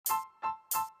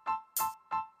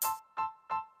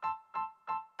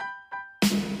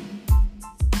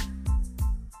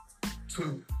Yeah,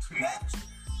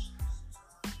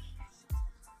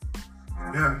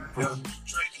 yeah.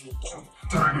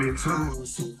 Turn me to a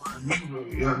superhero,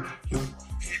 yeah, yeah.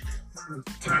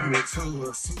 Turn me to a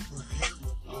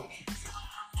superhero.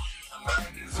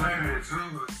 Turn me to a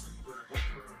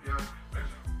superhero, yeah.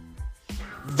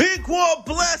 Big War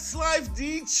Blessed Life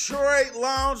Detroit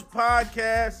Lounge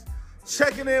Podcast.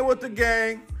 Checking in with the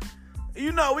gang.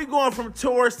 You know, we going from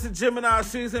tours to Gemini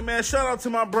season, man. Shout out to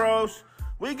my bros.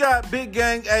 We got Big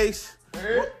Gang Ace.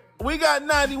 Yeah. We got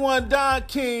 91 Don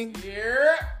King.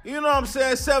 Yeah. You know what I'm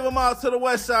saying? 7 miles to the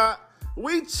Westside.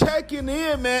 We checking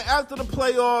in, man, after the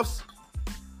playoffs.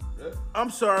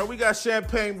 I'm sorry, we got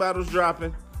champagne bottles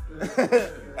dropping.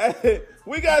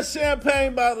 We got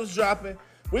champagne bottles dropping.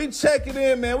 We checking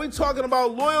in, man. We talking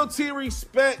about loyalty,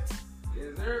 respect,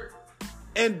 Yes, sir.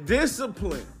 and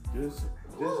discipline.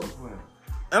 Discipline.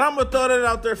 And I'm going to throw that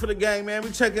out there for the gang, man.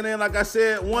 We checking in, like I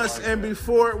said, once and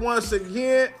before, once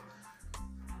again.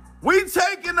 We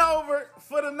taking over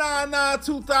for the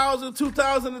 9/9/2000,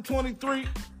 2023.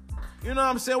 You know what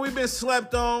I'm saying? We've been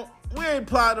slept on. We ain't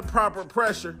applied the proper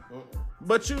pressure.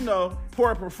 But you know,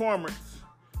 poor performance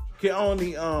can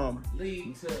only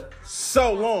Lead to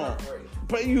so long.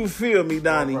 But you feel me,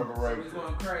 Donnie? we're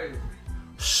going crazy.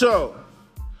 So,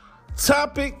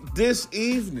 topic this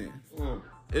evening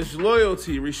is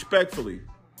loyalty, respectfully.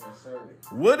 Yes, sir.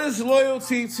 What is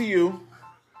loyalty to you?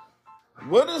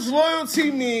 What does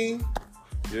loyalty mean?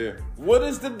 Yeah. What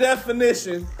is the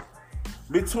definition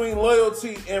between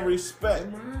loyalty and respect?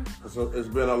 So it's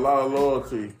been a lot of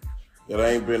loyalty that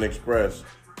ain't been expressed.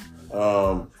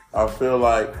 I feel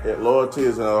like loyalty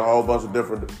is in a whole bunch of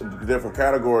different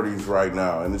categories right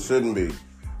now, and it shouldn't be.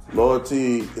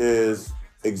 Loyalty is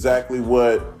exactly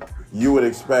what you would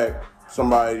expect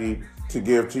somebody to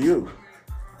give to you.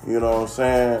 You know what I'm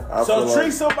saying? So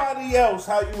treat somebody else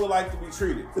how you would like to be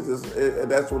treated.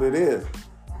 That's what it is.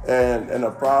 And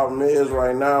the problem is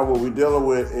right now what we're dealing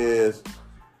with is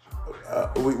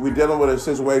we're dealing with a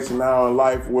situation now in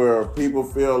life where people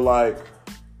feel like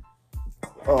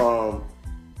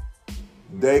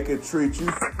they could treat you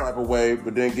some type of way,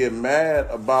 but then get mad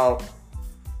about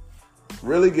how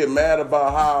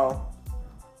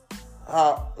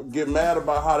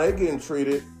they getting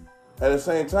treated. At the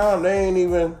same time, they ain't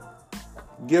even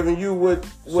giving you what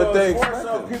they expect.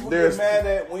 So people get mad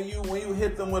at when you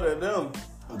hit them with a them.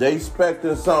 They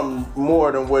expecting something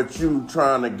more than what you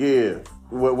trying to give,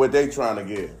 what they trying to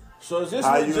give. So is this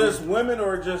with just women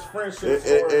or just friendships?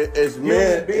 It's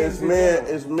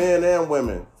men and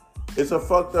women. It's a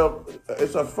fucked up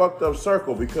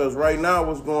circle, because right now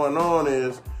what's going on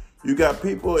is you got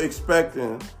people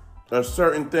expecting a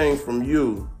certain thing from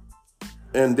you,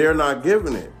 and they're not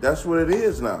giving it. That's what it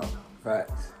is now.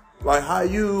 Facts. Like, how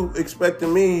you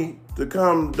expecting me to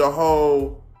come the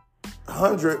whole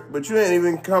 100, but you ain't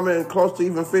even coming close to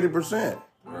even 50%.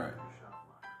 Right.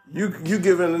 You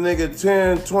giving a nigga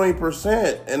 10,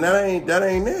 20%, and that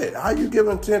ain't it. How you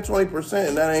giving 10, 20%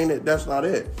 and that ain't it? That's not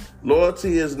it.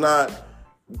 Loyalty is not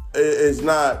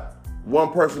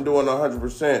one person doing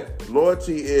 100%.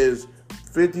 Loyalty is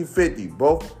 50-50.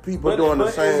 Both people doing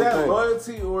the same thing. Is that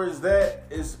loyalty, or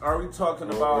are we talking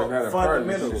about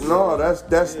fundamentals? No,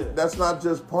 that's not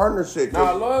just partnership.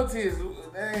 No, loyalty is,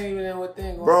 that ain't even what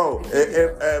thing going Bro, on.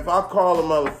 if I call a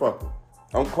motherfucker,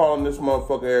 I'm calling this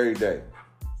motherfucker every day,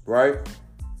 right?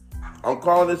 I'm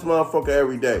calling this motherfucker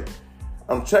every day.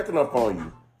 I'm checking up on you.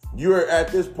 You're at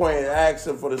this point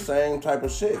asking for the same type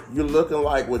of shit. You're looking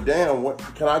like, well, damn, what,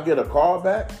 can I get a call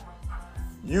back?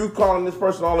 You calling this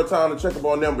person all the time to check up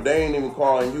on them, but they ain't even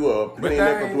calling you a penny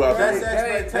nickel throughout the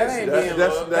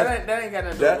That ain't got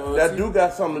nothing to do with loyalty. That do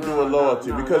got something to do with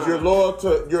loyalty, because you're loyal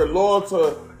to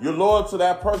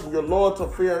that person. You're loyal to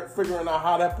figuring out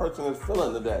how that person is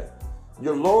feeling today.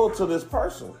 You're loyal to this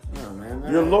person. No, man.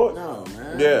 You're loyal. No,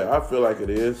 man. Yeah, I feel like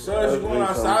it is. So is you going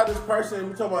outside this person and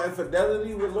we talking about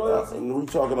infidelity with loyalty? We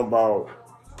talking about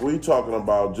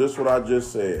just what I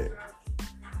just said.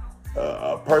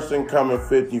 A person coming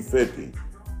 50-50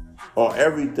 on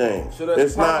everything. So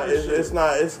that's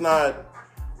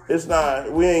it's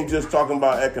not, we ain't just talking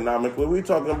about economically. We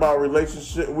talking about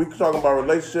relationship. We talking about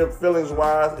relationship, feelings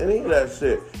wise, any of that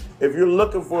shit. If you're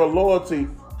looking for a loyalty,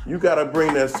 you got to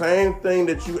bring that same thing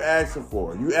that you asking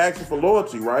for. You asking for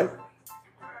loyalty, right?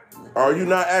 Or are you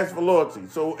not asking for loyalty?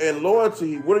 So in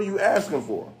loyalty, what are you asking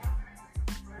for?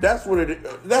 That's what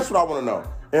I want to know.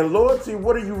 In loyalty,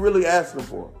 what are you really asking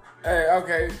for? Hey,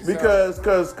 okay. So.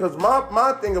 Because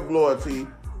my thing of loyalty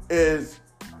is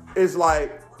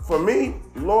like, for me,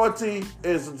 loyalty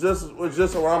is just what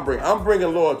I'm bringing. I'm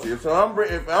bringing loyalty. So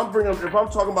if I'm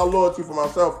talking about loyalty for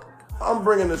myself, I'm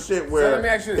bringing the shit where So let me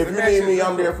ask you this. if you need me,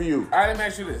 I'm there for you. All right, let me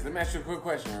ask you this. Let me ask you a quick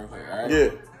question real quick, all right? Yeah.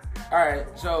 All right,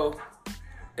 so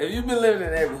if you've been living in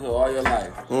the neighborhood all your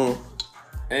life,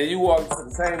 and you walk to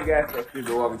the same gas station you've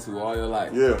been walking to all your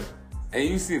life, Yeah. and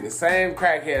you see the same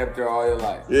crackhead up there all your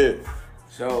life, Yeah.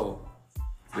 so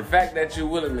the fact that you're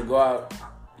willing to go out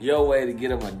your way to get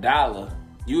them $1,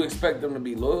 you expect them to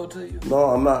be loyal to you? No,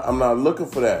 I'm not. I'm not looking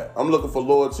for that. I'm looking for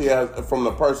loyalty from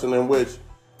the person in which.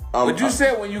 But you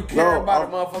said when you care about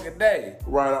a motherfucking day.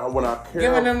 Right, when I care.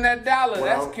 Giving them that $1,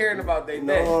 that's caring about their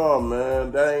day. No,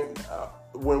 man, that ain't.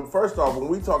 First off, when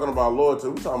we talking about loyalty,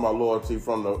 we talking about loyalty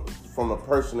from the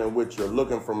person in which you're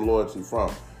looking from loyalty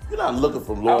from. You're not looking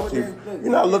for loyalty.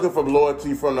 You're not looking for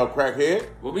loyalty from no crackhead.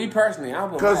 Well, me personally, I'm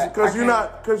because you're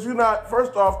not.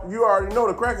 First off, you already know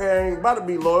the crackhead ain't about to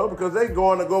be loyal because they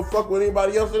going to go fuck with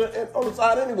anybody else on the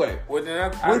side anyway. Well,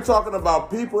 then we're talking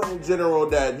about people in general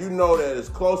that you know that is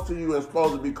close to you and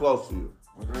supposed to be close to you.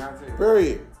 Well, then I'll tell you.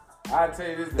 Period. I'll tell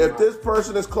you this. If this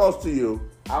person is close to you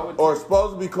or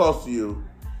supposed to be close to you,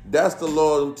 that's the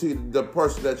loyalty, the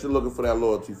person that you're looking for that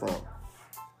loyalty from.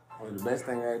 Well, the best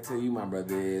thing I can tell you, my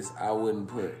brother, is I wouldn't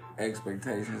put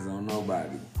expectations on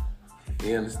nobody.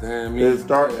 You understand me? That's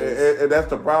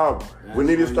the problem. We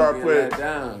need to start putting. That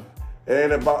down. It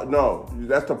ain't about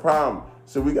that's the problem.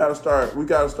 So we gotta start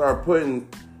putting.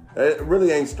 It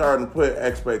really ain't starting to put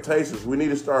expectations. We need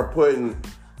to start putting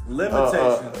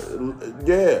limitations.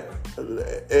 Yeah.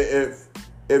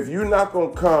 If you're not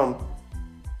gonna come,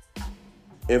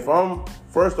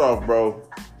 first off, bro.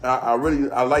 I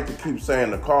like to keep saying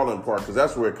the calling part because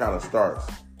that's where it kind of starts.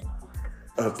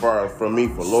 As far as for me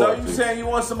for loyalty. So you saying you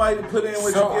want somebody to put in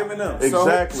what you're giving them?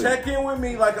 Exactly. So check in with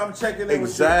me like I'm checking in with you.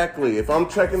 Exactly. If I'm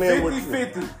checking in with you,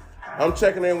 50-50. I'm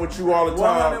checking in with you all the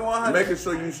time, 100. making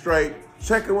sure you straight.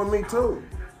 Checking with me too.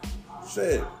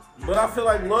 Shit. But I feel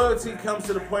like loyalty comes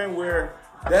to the point where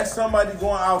that's somebody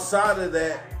going outside of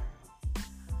that,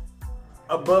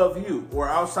 above you or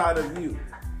outside of you.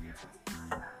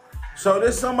 So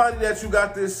there's somebody that you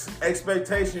got this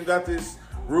expectation, you got this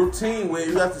routine with,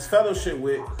 you got this fellowship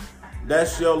with.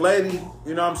 That's your lady,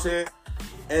 you know what I'm saying?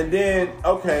 And then,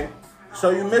 okay,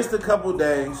 so you missed a couple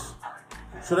days.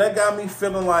 So that got me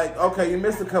feeling like, okay, you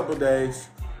missed a couple days.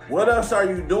 What else are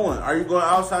you doing? Are you going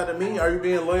outside of me? Are you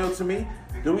being loyal to me?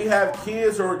 Do we have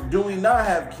kids or do we not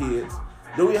have kids?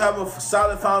 Do we have a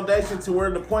solid foundation to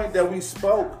where the point that we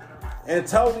spoke and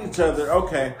told each other,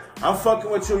 okay, I'm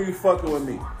fucking with you, you fucking with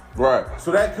me. Right.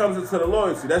 So that comes into the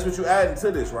loyalty. That's what you adding to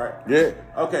this, right? Yeah.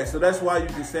 Okay, so that's why you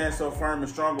can stand so firm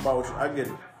and strong about what you... I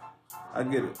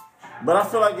get it. But I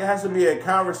feel like it has to be a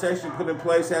conversation put in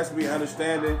place. It has to be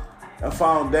understanding, a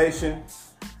foundation.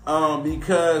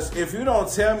 Because if you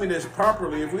don't tell me this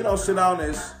properly, if we don't sit down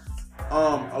as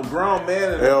a grown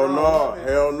man and hell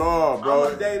no, bro. I'm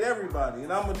gonna date everybody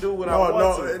and I'm gonna do what I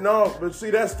want to. No, but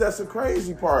see, that's the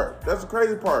crazy part. That's the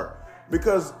crazy part.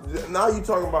 Because now you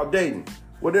talking about dating.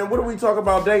 Well, then what do we talk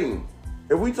about dating?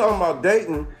 If we talking about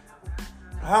dating,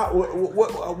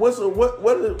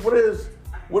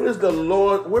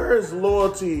 where is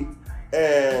loyalty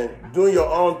and doing your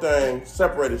own thing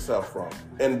separate itself from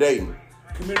in dating?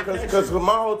 Because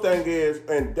my whole thing is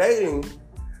in dating,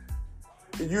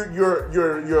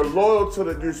 you're loyal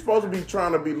to you're supposed to be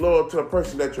trying to be loyal to the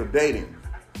person that you're dating.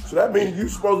 So that means you're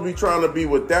supposed to be trying to be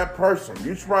with that person.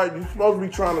 You're supposed to be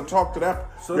trying to talk to that.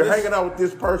 So you're hanging out with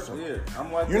this person. Yeah,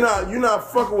 I'm like you're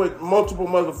not fucking with multiple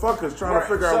motherfuckers trying to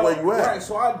figure out where you at. Right,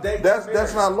 so I date.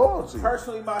 That's not loyalty.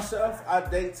 Personally, myself, I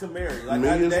date to marry. Like me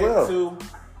I as date well. to,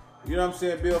 you know what I'm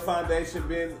saying, build foundation,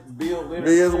 build leadership.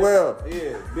 Me as well.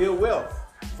 Yeah, build wealth.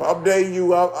 If I'm dating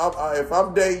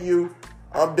you,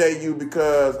 I'm dating you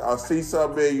because I see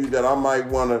something in you that I might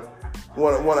want to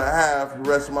have the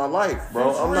rest of my life,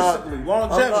 bro. I'm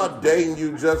not dating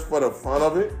you just for the fun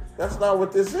of it. That's not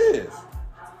what this is.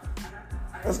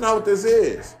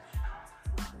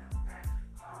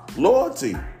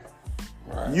 Loyalty.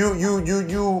 Right.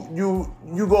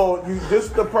 This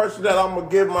is the person that I'm gonna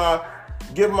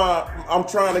I'm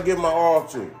trying to give my all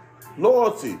to.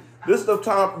 Loyalty. This is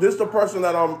the person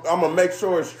that I'm gonna make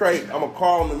sure is straight. I'm gonna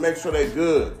call them and make sure they're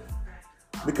good.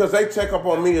 Because they check up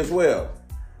on me as well.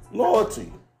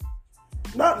 Loyalty.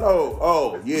 Not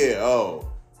well,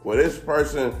 this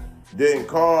person didn't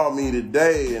call me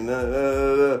today and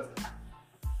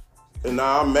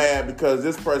now I'm mad because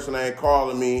this person ain't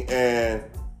calling me and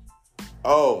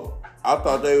I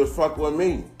thought they was fucking with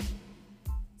me.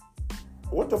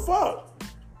 What the fuck?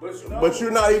 But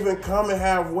you're not even coming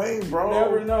halfway, bro. You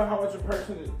never know how much a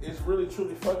person is really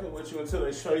truly fucking with you until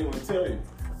they show you and tell you.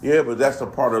 Yeah, but that's a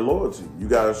part of loyalty. You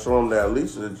gotta show them that at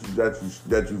least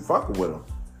that you fucking with them.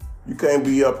 You can't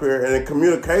be up here. And then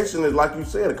communication is, like you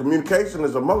said, communication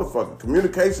is a motherfucker.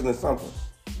 Communication is something.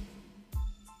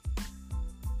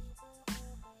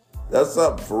 That's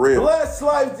up for real. Blessed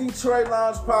Life Detroit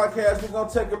Lounge Podcast. We're going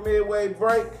to take a midway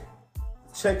break.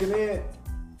 Checking in.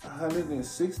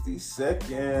 160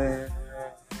 seconds.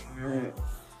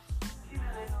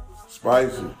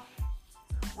 Spicy.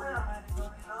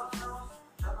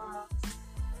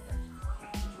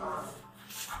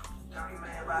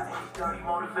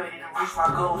 Motivated and reach my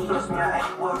goals. Trust me, I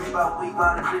ain't worried about weak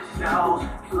body bitches and hoes.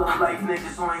 Slow life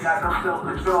niggas who ain't got no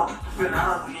self-control. Feeling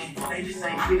hungry and they just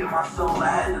ain't feeding my soul. I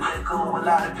had to let go of a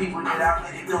lot of people that I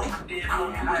really don't. Did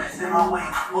put me west in my way.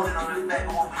 Holding on the back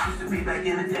of what we used to be back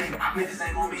in the day. Niggas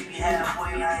ain't gonna meet me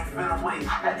halfway. I ain't feeling weight.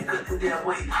 Had to cut the dead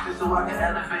weight just so I can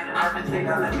elevate and levitate.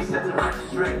 I let me set the record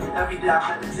straight. Every day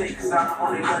I meditate cause I don't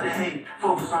only love to hate.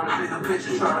 Focus on the bigger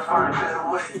picture, trying to find a better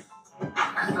way.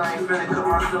 Cause I ain't finna cut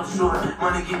myself short.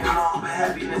 Money getting long, but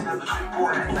happiness never been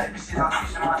more. That type of shit I'm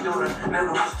teaching my daughter.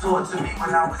 Never was taught to me when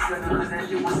I was 7, cause that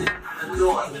shit was in the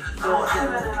door. Living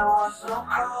in a world so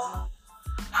cold.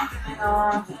 Keeping it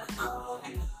on the cold.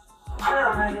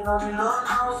 Well, making on me Lord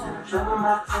knows. And I'm dropping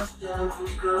my touchdown,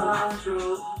 who's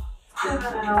control.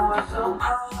 Living in a world so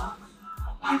cold.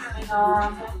 Keeping it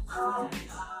on the cold.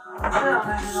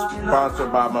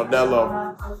 Sponsored by Modelo.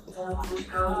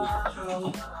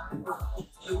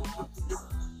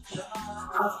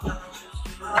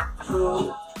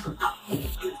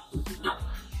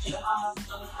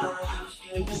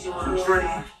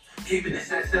 Keeping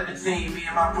this at 17, me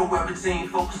and my pro ever team,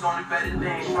 focus on the better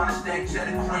things, trying to stack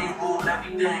cheddar, cream, rule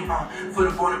everything, foot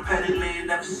up on the pedal,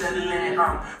 never settling,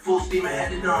 full steam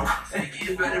ahead of them, take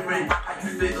it veteran, how you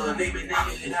figure, neighbor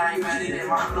nigga, and I ain't mad at it,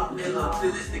 my flow iller,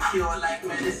 still is the cure like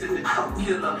medicine, the cup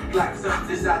killer, like something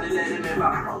decided to let him in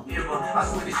my pro giver, I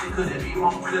swear this shit couldn't be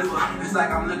more clever, it's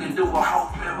like I'm looking through a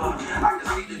whole river, I can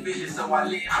see the vision so I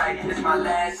live right, it's my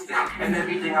last day, and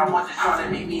everything I want is trying to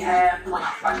make me halfway,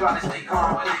 I try to stay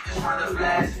calm, but niggas trying to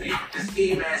blast me, the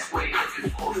ski mask way, looking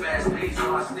for a fast pace,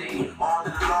 so I stay all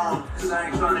along, cause I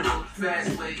ain't trying to go the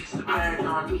fast way, it's the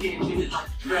marathon, you can't treat it like a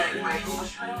drag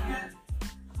race.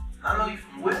 I know you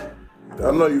from where?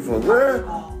 I know you from where?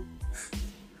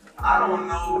 I don't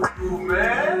know you,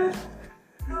 man.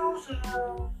 No, sir.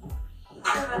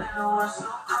 Living in a world so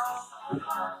cold.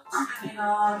 Living in a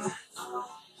world so cold.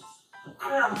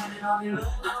 I'm hitting on you,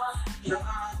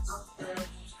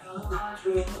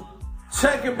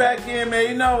 Checking back in, man.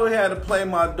 You know we had to play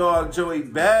my dog Joey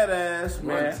Badass,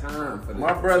 man.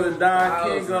 My brother Don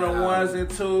King on the ones and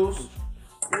twos.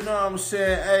 You know what I'm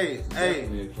saying?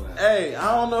 Hey,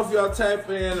 I don't know if y'all tap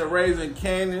in to Raising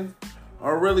Canyon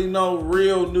or really know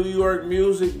real New York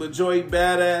music, but Joey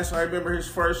Badass, I remember his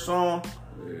first song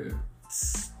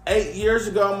 8 years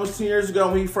ago, almost 10 years ago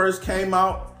when he first came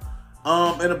out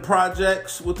in the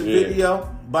projects with the video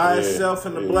by itself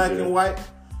in the black and white.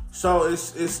 So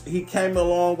it's he came a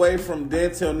long way from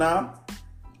then till now.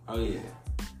 Oh yeah.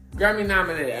 Grammy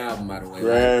nominated album, by the way.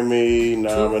 Grammy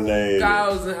nominated.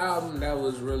 2000 album, that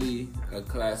was really a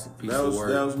classic piece of work.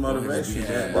 That was motivation.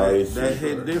 That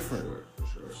hit different. For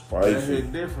sure. Spicy. That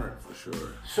hit different. For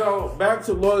sure. So back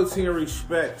to loyalty and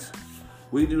respect.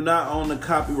 We do not own the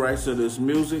copyrights of this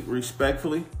music,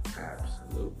 respectfully.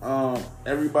 Absolutely.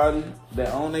 Everybody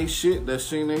that own they shit, that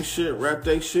sing they shit, rap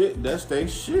they shit, that's they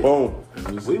shit. Boom.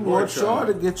 We want y'all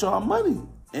to get y'all money.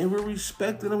 And we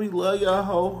respect it and we love y'all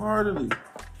wholeheartedly.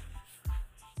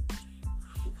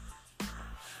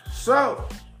 So,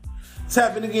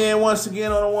 tapping again, once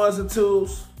again on the ones and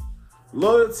twos.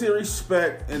 Loyalty,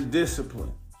 respect, and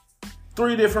discipline.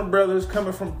 3 different brothers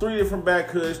coming from 3 different back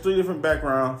hoods, 3 different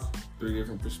backgrounds. 3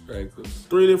 different perspectives.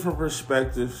 3 different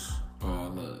perspectives. All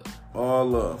love. All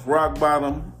love. Rock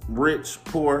bottom, rich,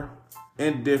 poor,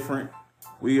 indifferent.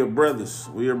 We are brothers.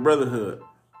 We are brotherhood.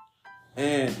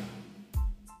 And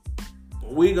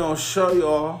we gonna show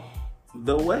y'all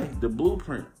the way, the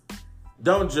blueprint.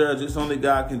 Don't judge us. Only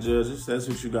God can judge us. That's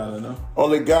what you gotta know.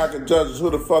 Only God can judge us. Who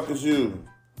the fuck is you?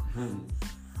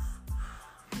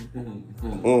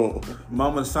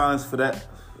 Moment of silence for that.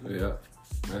 Yeah,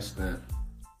 that's that.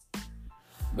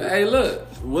 But hey, look.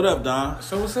 What up, Don?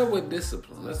 So what's up with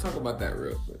discipline? Let's talk about that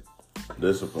real quick.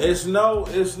 Discipline. It's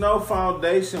no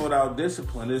foundation without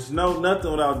discipline. It's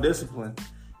nothing without discipline.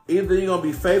 Either you're gonna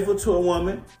be faithful to a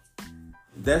woman,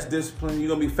 that's discipline. You're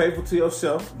gonna be faithful to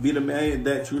yourself, be the man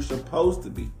that you're supposed to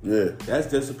be. Yeah. That's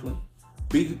discipline.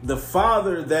 Be the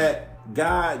father that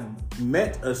God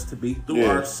meant us to be through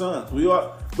our sons. We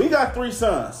got 3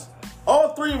 sons.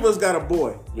 All 3 of us got a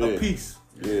boy, a piece.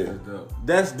 Yeah. That's dope.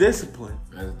 That's discipline.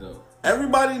 That's dope.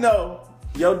 Everybody know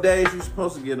your days you're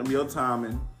supposed to get them, your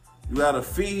timing. You gotta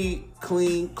feed,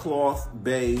 clean, cloth,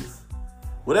 bathe.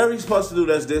 Whatever you're supposed to do,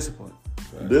 that's discipline.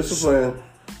 Discipline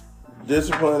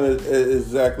is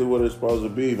exactly what it's supposed to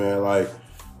be, man. Like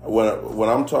when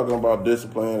I'm talking about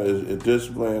discipline, is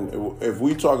discipline. If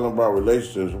we talking about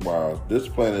relationships wise,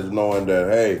 discipline is knowing that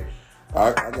hey,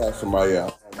 I got somebody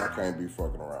else. I can't be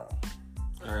fucking around.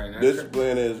 All right,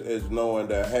 Discipline is knowing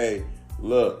that hey,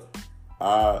 look,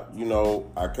 I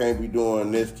can't be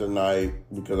doing this tonight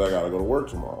because I gotta go to work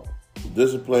tomorrow.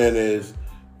 Discipline is,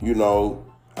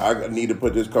 I need to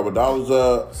put this couple dollars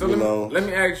up. So let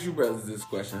me ask you brothers this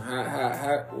question.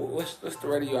 What's the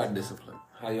rate of y'all discipline?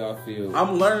 How y'all feel?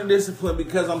 I'm learning discipline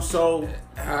because I'm so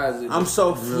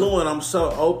fluent. I'm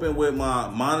so open with my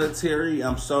monetary.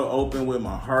 I'm so open with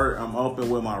my heart. I'm open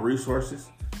with my resources.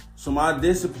 So my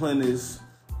discipline is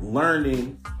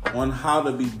learning on how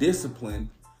to be disciplined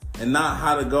and not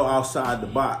how to go outside the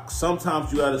box. Sometimes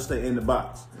you got to stay in the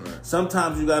box. Right.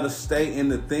 Sometimes you got to stay in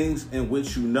the things in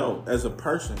which you know as a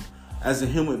person, as a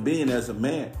human being, as a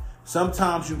man.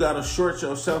 Sometimes you got to short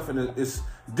yourself, and it's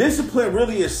discipline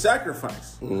really is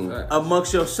sacrifice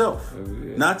amongst yourself.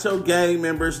 Yeah. Not your gang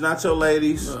members, not your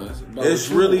ladies. No, it's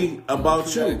really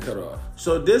about you. Cut off.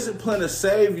 So discipline to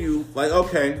save you, like,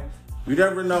 okay, you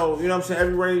never know, you know what I'm saying?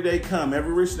 Every rainy day come.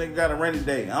 Every rich nigga got a rainy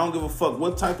day. I don't give a fuck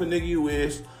what type of nigga you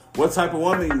is, what type of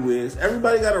woman you is.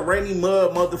 Everybody got a rainy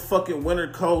mud, motherfucking winter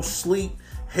cold, sleet,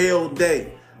 hell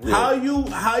day. Yeah.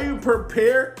 How you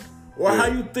prepare or how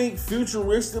you think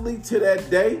futuristically to that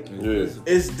day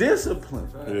is discipline.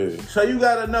 Yeah. So you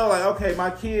gotta know, like, okay,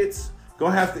 my kids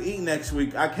gonna have to eat next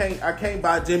week. I can't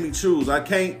buy Jimmy Choo's. I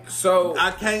can't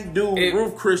do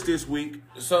Roof Chris this week.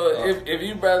 So if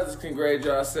you brothers can grade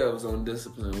yourselves on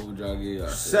discipline, what would y'all give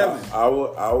yourselves? 7. I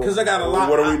would. Because I got a lot.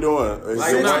 What are we doing?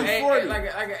 Like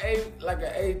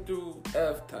an A through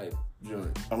F type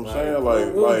joint. I'm saying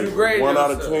like 1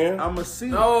 out of 10. I'm a C.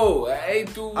 No, an A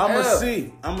through I'm F.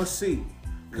 I'm a C.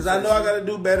 Because I know I got to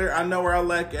do better. I know where I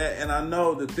lack at, and I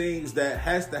know the things that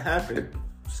has to happen.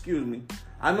 Excuse me.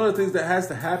 I know the things that has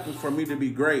to happen for me to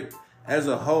be great as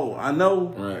a whole. I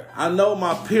know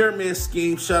my pyramid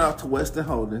scheme. Shout out to Weston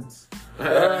Holdings.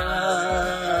 Shout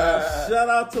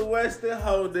out to Weston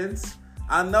Holdings.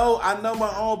 I know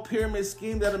my own pyramid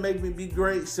scheme that'll make me be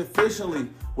great sufficiently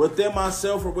within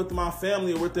myself or within my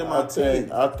family or within my team.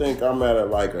 I think I'm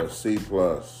at like a C+.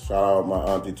 Shout out my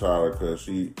auntie Tyler, because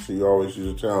she always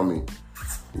used to tell me,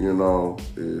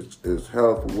 it's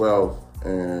health, wealth,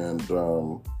 and she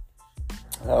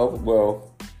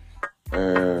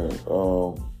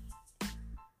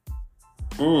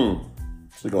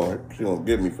gonna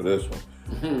get me for this one.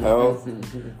 Health,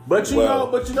 but you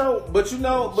know,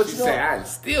 Say I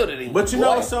instilled it in you. But you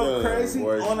know what's so crazy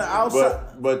on the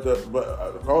outside? But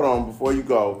hold on, before you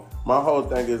go, my whole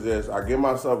thing is this: I give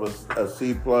myself a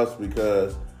C+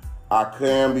 because I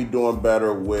can be doing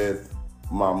better with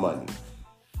my money.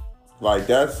 Like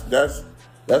that's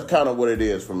kind of what it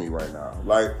is for me right now.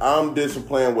 Like I'm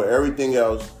disciplined with everything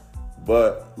else,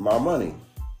 but my money.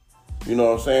 You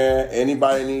know what I'm saying?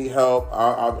 Anybody need help,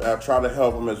 I try to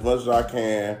help them as much as I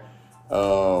can.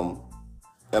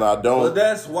 And I don't. But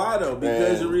that's why though,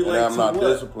 because it relates to what?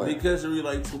 Disciplined. Because it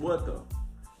relates to what though?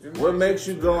 What makes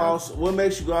you go out? What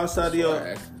makes you go outside of your?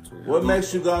 What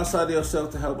makes you go outside of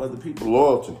yourself to help other people?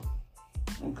 Loyalty.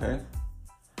 Okay.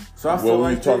 So I feel what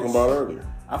like we were talking about earlier.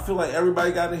 I feel like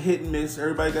everybody got a hit and miss.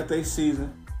 Everybody got their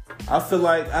season. I feel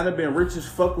like I'd have been rich as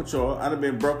fuck with y'all. I'd have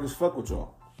been broke as fuck with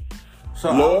y'all. So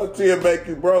loyalty will make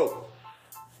you broke.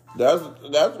 That's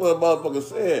what a motherfucker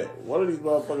said. One of these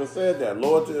motherfuckers said that.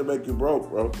 Loyalty will make you broke,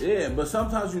 bro. Yeah, but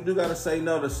sometimes you do gotta say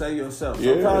no to save yourself.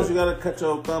 Sometimes you gotta cut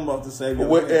your thumb off to save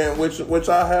yourself. And which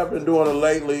I have been doing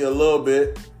lately a little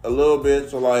bit.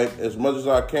 So like as much as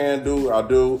I can do, I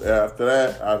do. After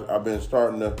that, I've been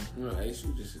starting to. No, Ace,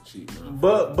 you just a cheat, man.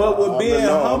 But with being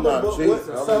humble, I'm not cheating.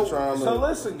 So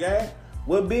listen, gang.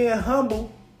 With being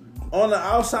humble on the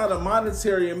outside of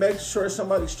monetary and making sure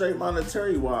somebody's straight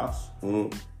monetary wise. Mm-hmm.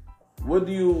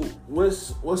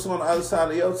 What's on the other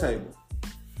side of your table?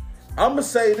 I'm gonna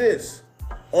say this.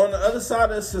 On the other side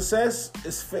of success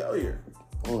is failure.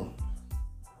 On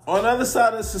the other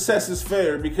side of success is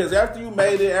failure, because after you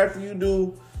made it, after you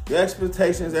do your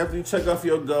expectations, after you check off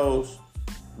your goals,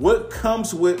 what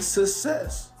comes with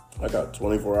success? I got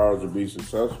 24 hours to be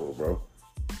successful, bro.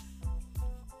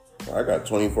 I got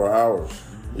 24 hours.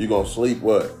 You gonna sleep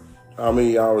what? How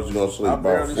many hours you gonna sleep?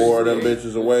 About 4 of them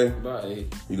bitches away? About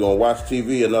 8. You gonna watch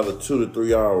TV another 2 to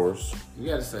 3 hours.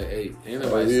 You gotta say 8. Ain't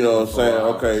nobody you know what I'm saying?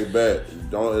 Okay, bet.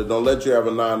 Don't let you have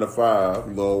a 9 to 5.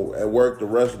 You gonna work the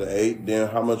rest of the 8. Then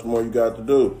how much more you got to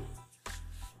do?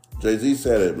 Jay-Z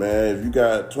said it, man. If you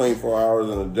got 24 hours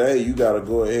in a day, you got to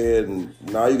go ahead and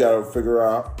now you got to figure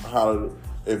out how to,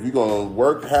 if you're going to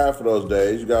work half of those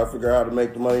days, you got to figure out how to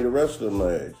make the money the rest of them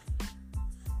days.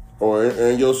 Or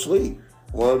in your sleep.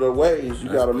 One of the ways you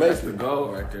got to make it. That's the goal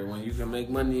right there. When you can make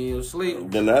money in your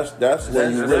sleep. Then that's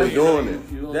when you're really doing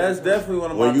it. That's definitely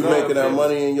one of my goals. When you making that tips.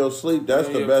 money in your sleep, that's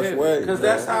the best way. Because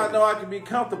that's how I know I can be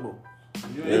comfortable.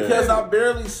 Yeah. Because I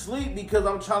barely sleep because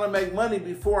I'm trying to make money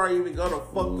before I even go to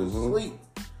to sleep.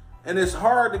 And it's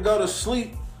hard to go to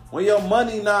sleep when your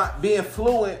money not being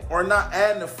fluent or not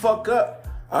adding the fuck up.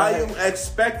 How you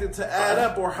expect it to add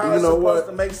up or how it's supposed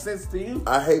to make sense to you?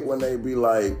 I hate when they be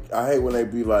like,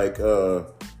 well,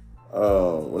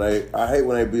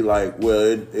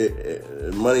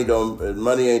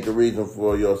 money ain't the reason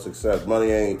for your success.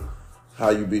 Money ain't how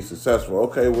you be successful.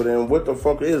 Okay, well then what the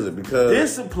fuck is it? Because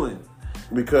discipline.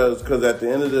 Because at the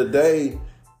end of the day,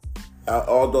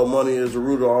 although money is the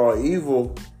root of all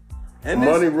evil, and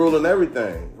money ruling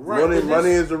everything. Right,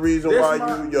 money is the reason why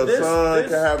your son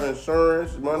can have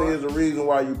insurance. Money is the reason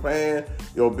why you paying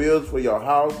your bills for your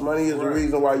house. Money is the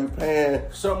reason why you paying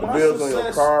the bills on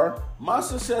your car. My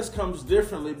success comes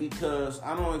differently because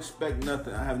I don't expect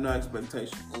nothing. I have no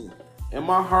expectation. And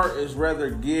my heart is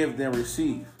rather give than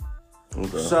receive.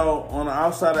 Okay. So on the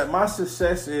outside, that my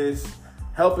success is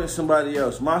helping somebody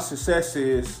else. My success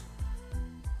is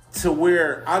to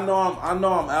where I know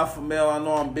I'm alpha male, I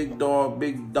know I'm big dog,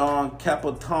 big don,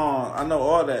 capitan, I know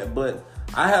all that, but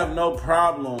I have no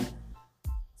problem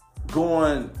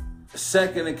going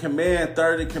second in command,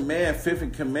 third in command, fifth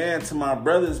in command to my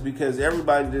brothers because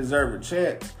everybody deserves a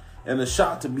chance and a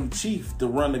shot to be chief to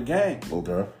run the game.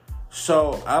 Okay.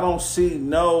 So I don't see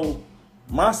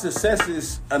my success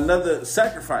is another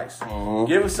sacrifice.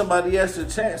 Giving somebody else a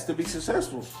chance to be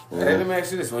successful. Hey, let me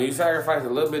ask you this. When you sacrifice a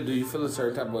little bit, do you feel a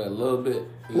certain type of way? A little bit?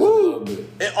 Just a little bit.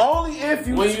 And only if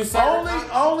you... When you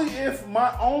only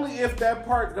if that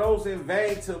part goes in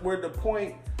vain to where the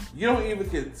point you don't even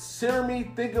consider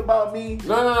me, think about me.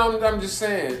 No, I'm just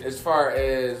saying, as far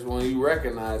as when you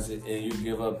recognize it and you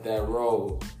give up that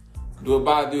role, do it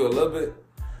bother you a little bit?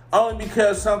 Only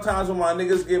because sometimes when my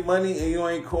niggas get money and you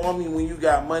ain't call me when you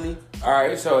got money. All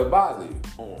right, so it bothers you.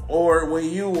 Or when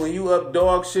you up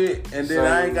dog shit and then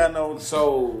I ain't got no.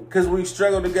 So because we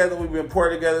struggle together, we've been poor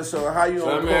together. So how you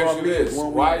gonna call me? This.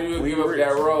 Why you give up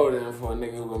that road then for a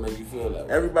nigga who gonna make you feel that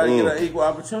way? Everybody get an equal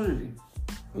opportunity.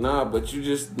 Nah, but you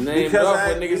just named up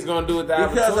what niggas gonna do with that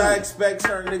opportunity. Because I expect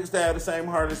certain niggas to have the same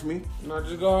heart as me. No,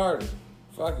 just go harder.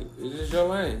 Fuck it. It's just your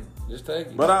lane. Just take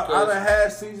it. But I done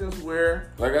had seasons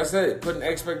where... Like I said, putting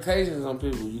expectations on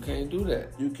people, you can't do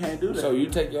that. You can't do that. So you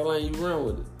take your lane, you run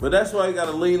with it. But that's why you got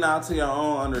to lean out to your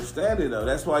own understanding, though.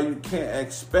 That's why you can't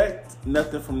expect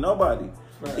nothing from nobody.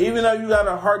 Right. Even though you got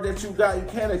a heart that you got, you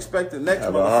can't expect the next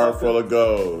one. Have a heart full of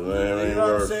gold. Man, you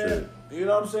know what I'm saying? You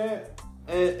know what I'm saying?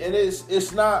 And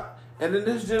it's not... And in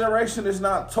this generation, it's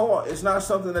not taught. It's not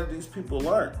something that these people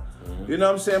learn. Mm-hmm. You know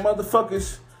what I'm saying?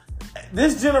 Motherfuckers...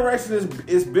 This generation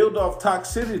is built off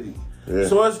toxicity. Yeah.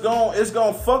 So it's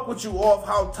gonna fuck with you off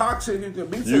how toxic you can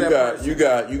be to that person. You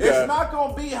got. It's not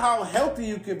gonna be how healthy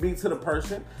you can be to the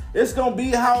person. It's gonna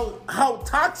be how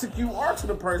toxic you are to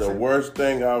the person. The worst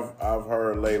thing I've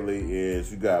heard lately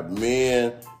is you got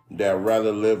men that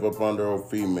rather live up under a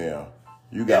female.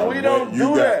 You got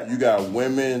You got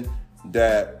women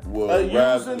that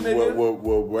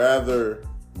will rather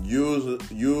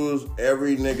use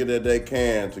every nigga that they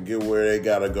can to get where they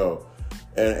gotta go.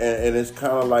 And it's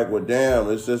kind of like, well,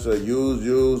 damn, it's just a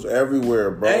use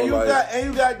everywhere, bro. And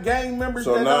you got gang members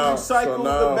that don't recycle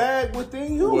the bag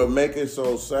within you. What make it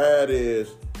so sad is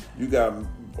you got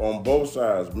on both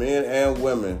sides, men and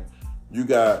women. You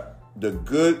got the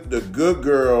good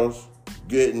girls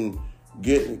getting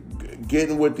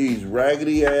with these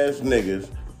raggedy ass niggas.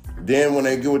 Then when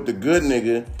they get with the good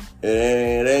nigga,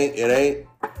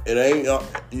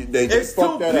 it's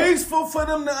too peaceful for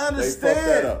them to understand. They fuck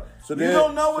that up. So then, you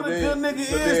don't know what a good nigga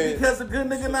is because a good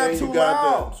nigga not too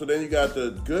loud. So then you got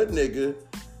the good nigga,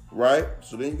 right?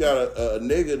 So then you got a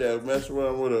nigga that mess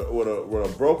around with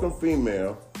a broken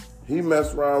female. He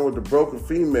mess around with the broken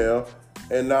female,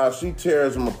 and now she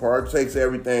tears him apart, takes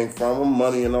everything from him,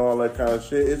 money and all that kind of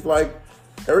shit. It's like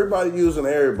everybody using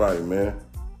everybody, man.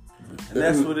 And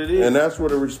that's what it is. And that's where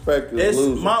the respect is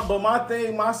losing.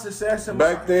 My success and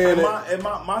back then,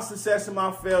 my success and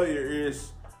my failure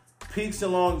is peace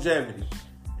and longevity.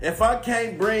 If I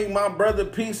can't bring my brother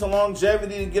peace and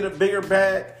longevity to get a bigger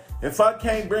bag, if I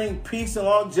can't bring peace and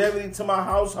longevity to my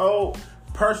household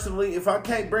personally, if I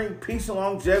can't bring peace and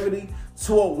longevity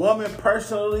to a woman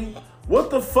personally, What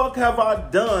the fuck have I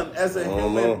done as a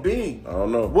human being? I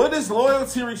don't know. What does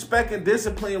loyalty, respect, and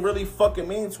discipline really fucking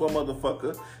mean to a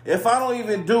motherfucker if I don't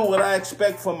even do what I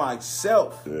expect for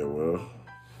myself? Yeah, well.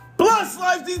 Bless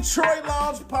Life Detroit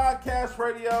Lounge Podcast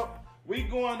Radio. We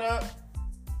going up.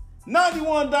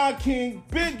 91 Don King,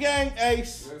 Big Gang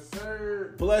Ace. Yes,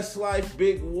 sir. Bless Life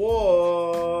Big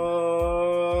War.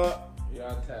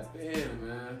 Y'all tap in,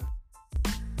 man.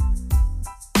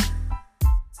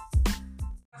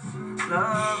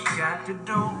 Love got to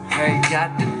do. Hey,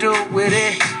 got to do with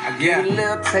it. I get a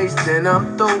little taste, then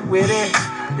I'm through with it.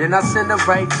 Then I send it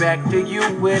right back to you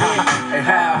with it. Hey,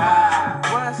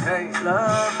 what's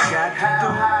love got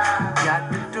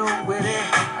to do with it.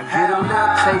 I get a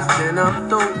little taste, then I'm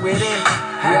through with it.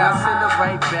 Then I send it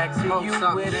right back to you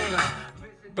with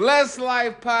it. Bless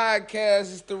Life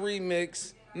Podcast is the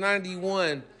remix.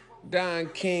 91 Don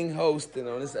King hosting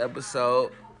on this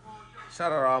episode.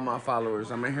 Shout out to all my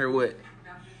followers. I'm in here with,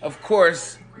 of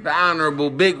course, the Honorable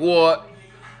Big Ward.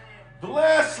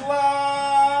 Bless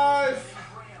Life.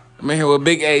 I'm in here with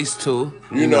Big Ace too.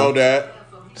 You know that.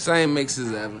 Same mix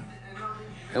as ever.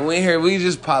 And we in here, we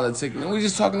just politicking and we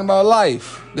just talking about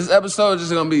life. This episode is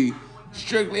just gonna be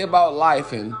strictly about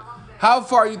life and how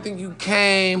far you think you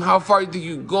came, how far you think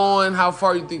you going, how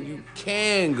far you think you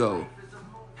can go.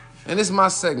 And this is my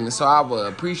segment, so I would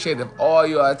appreciate if all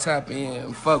y'all tap in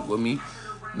and fuck with me.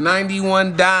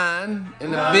 91 Don in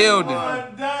the building.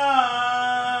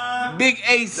 Don. Big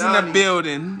Ace in the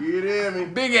building. You hear me?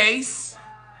 Big Ace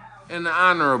and the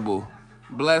Honorable.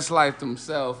 Bless Life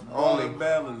himself. Baller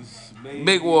bellies, baby.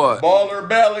 Big Ward. Baller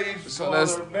bellies. So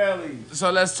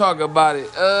let's talk about it.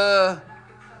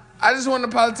 I just want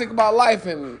to politic about life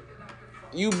and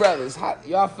you brothers. How,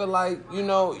 y'all feel like,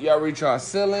 y'all reach our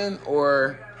ceiling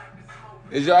or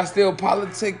is y'all still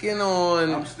politicking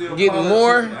on I'm still getting politicking.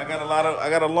 more? I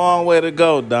got a long way to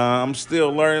go, Don. I'm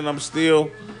still learning. I'm still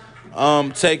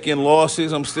taking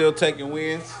losses. I'm still taking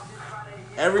wins.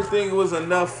 Everything was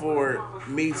enough for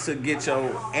me to get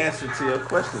your answer to your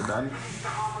question, Don.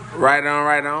 Right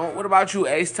on. What about you,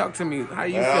 Ace? Talk to me. How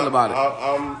you feel about it?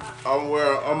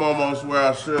 I'm almost where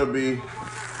I should be.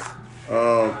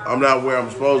 I'm not where I'm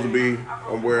supposed to be.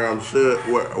 I'm where I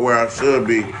should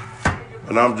be,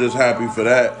 and I'm just happy for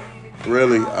that.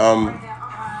 Really, I'm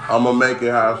gonna make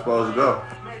it how I'm supposed to go.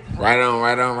 Right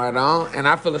on. And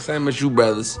I feel the same as you,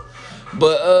 brothers.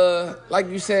 But like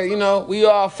you said, we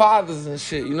all fathers and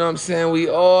shit. You know what I'm saying? We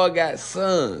all got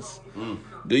sons.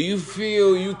 Do you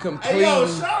feel you complete? Hey, yo,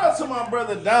 shout out to my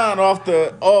brother Don off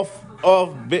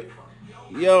bit.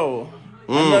 Yo,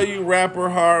 I know you rapper,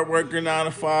 hard worker, 9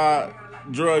 to 5,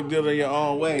 drug dealer your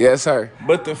own way. Yes, sir.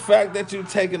 But the fact that you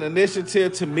taking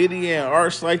initiative to media and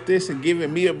arts like this and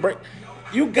giving me a break,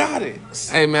 you got it.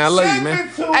 Hey, man, I love you, man.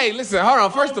 Segment two. Hey, listen, hold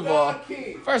on. First of all,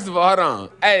 hold on.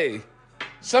 Hey,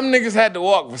 some niggas had to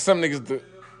walk for some niggas to...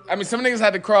 some niggas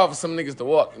had to crawl for some niggas to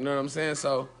walk. You know what I'm saying?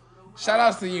 So, shout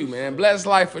outs to you, man. Bless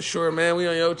Life for sure, man. We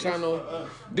on your channel.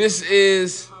 This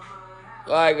is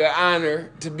like an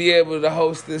honor to be able to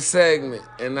host this segment,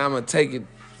 and I'm going to take it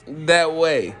that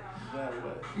way.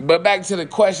 But back to the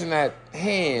question at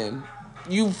hand.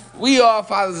 We all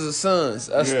fathers and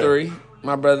sons, us three,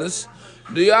 my brothers.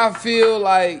 Do y'all feel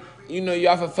like,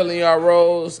 y'all fulfilling y'all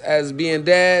roles as being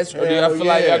dads, or do y'all feel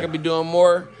like y'all could be doing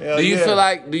more? Do you feel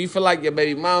like your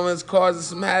baby mama's causing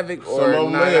some havoc, or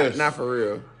not for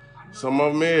real? Some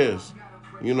of them is.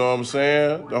 You know what I'm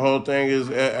saying? The whole thing is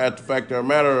at the fact of the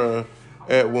matter,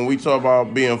 when we talk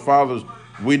about being fathers,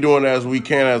 we doing as we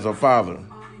can as a father.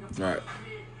 Right.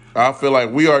 I feel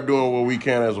like we are doing what we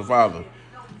can as a father.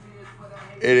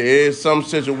 It is some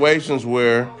situations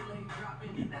where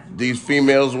these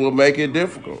females will make it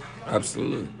difficult.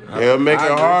 Absolutely. They'll make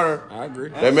it harder. I agree.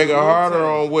 They make it harder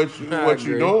on what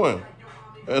you're doing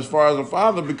as far as a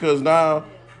father, because now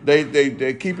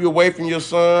they keep you away from your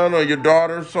son or your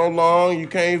daughter so long you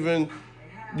can't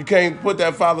put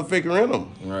that father figure in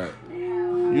them. Right.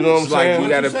 You know what I'm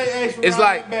saying?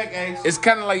 It's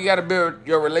kind of like you gotta build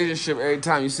your relationship every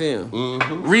time you see him.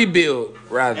 Mm-hmm. Rebuild,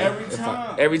 rather.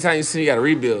 Every time you see him, you gotta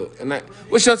rebuild. And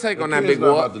what's your take on that, Big Boy?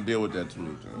 I'm about to deal with that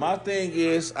too. My thing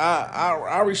is,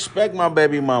 I respect my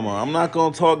baby mama. I'm not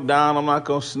gonna talk down. I'm not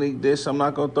gonna sneak this. I'm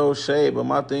not gonna throw shade. But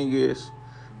my thing is,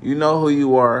 you know who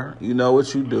you are. You know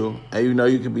what you do, and you know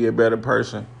you can be a better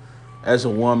person as a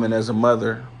woman, as a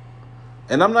mother.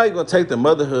 And I'm not even going to take the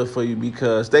motherhood for you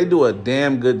because they do a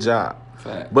damn good job.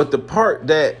 Fact. But the part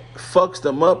that fucks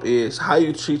them up is how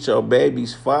you treat your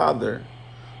baby's father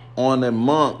on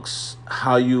amongst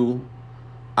how you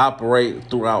operate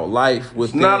throughout life.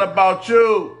 It's not about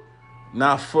you.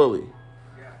 Not fully.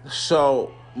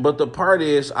 So But the part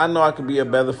is, I know I could be a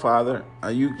better father.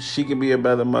 She can be a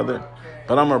better mother.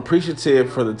 But I'm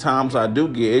appreciative for the times I do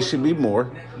get. It should be more.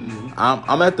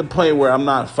 I'm at the point where I'm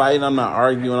not fighting, I'm not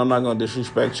arguing, I'm not going to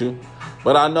disrespect you.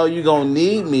 But I know you're going to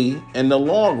need me in the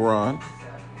long run.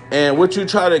 And what you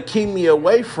try to keep me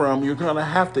away from, you're going to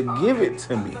have to give it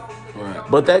to me. Right.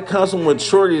 But that comes with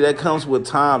maturity, that comes with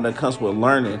time, that comes with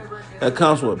learning, that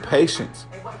comes with patience.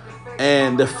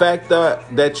 And the fact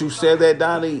that you said that,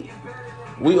 Donnie,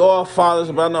 we all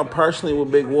fathers, but I know personally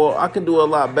with Big Wall, I can do a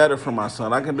lot better for my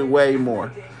son. I can do way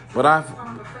more. But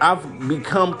I've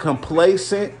become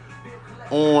complacent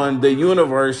on the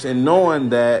universe and knowing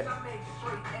that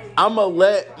I'm going to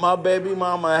let my baby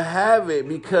mama have it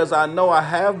because I know I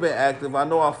have been active. I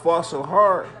know I fought so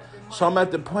hard. So I'm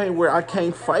at the point where I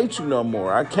can't fight you no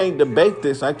more. I can't debate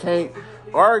this. I can't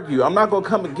argue. I'm not going to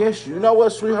come against you. You know what,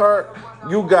 sweetheart?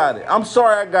 You got it. I'm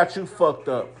sorry I got you fucked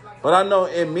up. But I know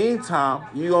in meantime,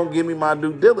 you're going to give me my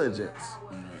due diligence.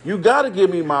 You got to give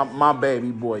me my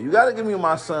baby boy. You got to give me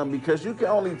my son because you can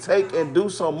only take and do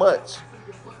so much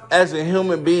as a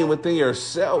human being within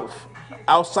yourself.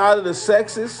 Outside of the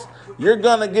sexes, you're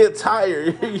going to get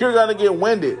tired. You're going to get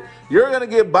winded. You're going to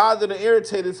get bothered and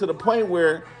irritated to the point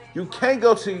where you can't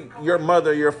go to your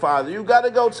mother, your father. You got to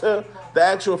go to the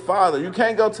actual father. You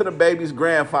can't go to the baby's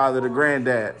grandfather, the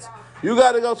granddads. You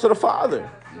got to go to the father.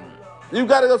 You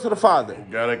got to go to the father.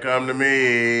 You got to come to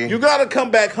me. You got to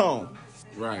come back home.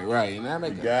 Right.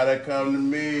 And You got to come to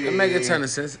me. That make a ton of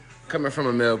sense. Coming from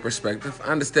a male perspective,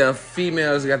 I understand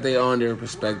females got their own different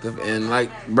perspective, and like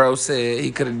bro said,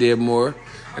 he could have did more,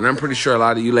 and I'm pretty sure a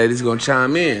lot of you ladies gonna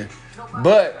chime in.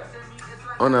 But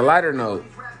on a lighter note,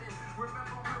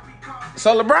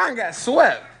 so LeBron got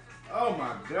swept. Oh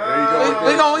my God!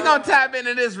 We gonna tap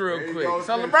into this real quick.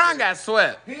 So LeBron got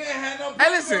swept. He ain't had no. Hey,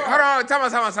 listen, hold on, time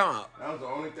out. That was the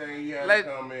only thing he had to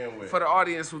come in with. For the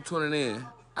audience who tuning in,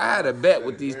 I had a bet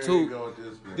with these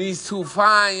two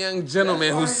fine young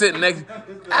gentlemen who sit next.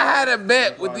 I had a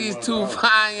bet with these two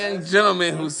fine young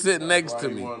gentlemen who sit next to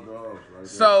me.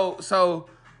 So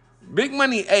Big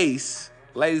Money Ace,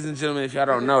 ladies and gentlemen, if y'all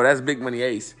don't know, that's Big Money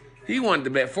Ace. He wanted to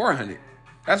bet 400.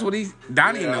 That's what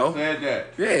Donnie know. I said that.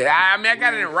 Yeah, I mean I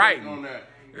got it in writing. On that.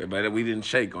 Yeah, but we didn't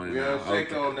shake on it. We didn't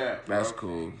shake on that. Bro. That's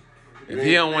cool. If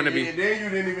he don't want to be, and then you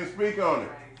didn't even speak on it.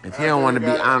 if he don't want to be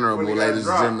honorable, ladies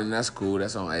and gentlemen, that's cool.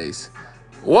 That's on Ace.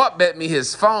 Walt bet me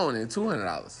his phone in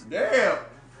 $200. Damn.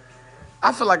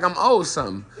 I feel like I'm owed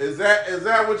something. Is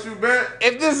that what you bet?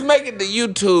 If this make it to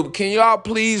YouTube, can y'all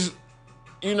please,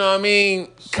 you know what I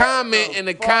mean, comment in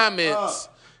the comments.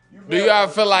 Do y'all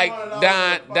feel like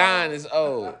Don is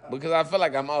owed? Because I feel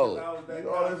like I'm owed. You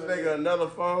owe this nigga another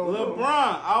phone? LeBron,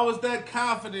 I was that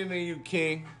confident in you,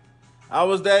 King. I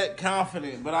was that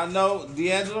confident. But I know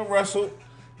D'Angelo Russell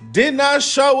did not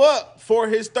show up for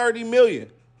his $30 million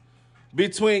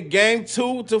between game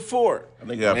 2 to 4.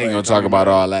 I ain't gonna talk about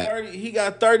all that. He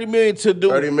got $30 million to do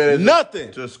 30 minutes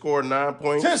nothing. To score 9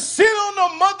 points. To sit on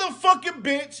the motherfucking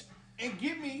bench and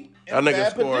get me in That a nigga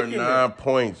bad scored predicament. 9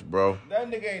 points, bro. That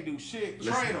nigga ain't do shit.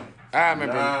 Train him. I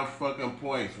remember 9 fucking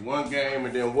points. One game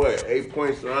and then what? 8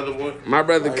 points the other one? my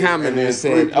brother commented and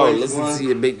said, "Oh, listen to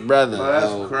your big brother." Oh,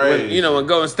 that's crazy. When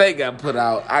Golden State got put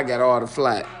out, I got all the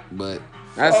flack. But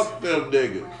Fuck them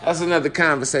niggas. that's another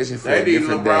conversation for They a need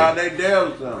different LeBron, day. they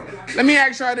damn something. Let me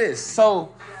ask y'all this.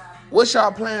 So, what's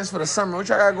y'all plans for the summer? What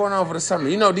y'all got going on for the summer?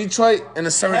 You know, Detroit in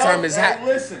the summertime is hot.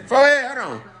 Listen. Hold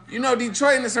on. You know,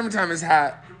 Detroit in the summertime is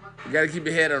hot. You gotta keep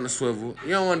your head on the swivel.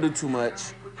 You don't want to do too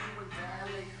much.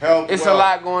 It's a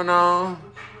lot going on.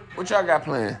 What y'all got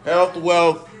planned? Health,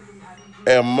 wealth,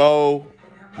 and more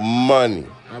money.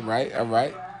 All right.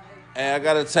 And I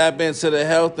gotta tap into the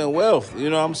health and wealth. You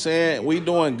know what I'm saying? We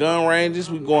doing gun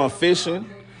ranges. We going fishing.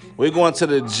 We going to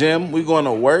the gym. We going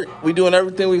to work. We doing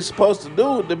everything we supposed to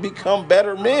do to become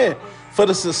better men for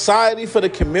the society, for the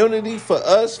community, for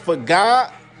us, for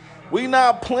God. We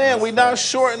not playing. We not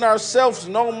shorting ourselves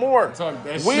no more.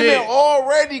 We done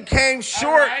already came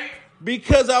short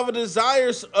because of our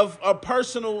desires, of our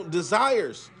personal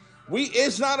desires.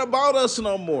 It's not about us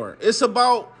no more. It's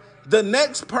about the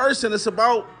next person. It's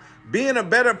about being a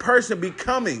better person,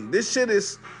 becoming. This shit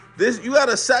is this. You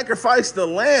gotta sacrifice the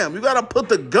lamb. You gotta put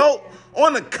the goat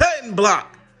on the cutting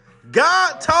block.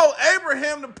 God told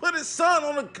Abraham to put his son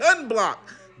on the cutting block.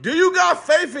 Do you got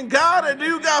faith in God or do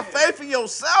you got faith in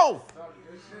yourself?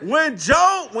 When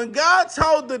God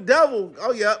told the devil,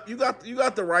 "Oh yeah, you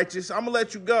got the righteous. I'm gonna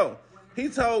let you go." He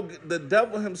told the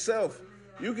devil himself,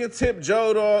 "You can tip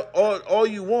Job all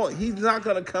you want. He's not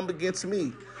gonna come against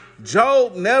me."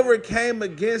 Job never came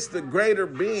against the greater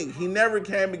being. He never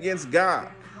came against God.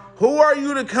 Who are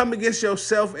you to come against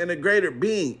yourself and a greater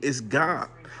being? It's God.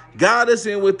 God is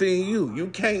within you. You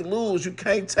can't lose. You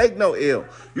can't take no ill.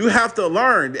 You have to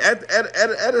learn. At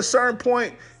a certain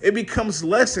point, it becomes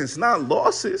lessons, not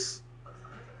losses.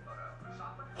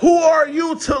 Who are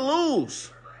you to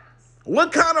lose?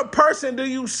 What kind of person do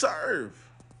you serve?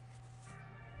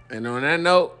 And on that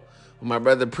note, with my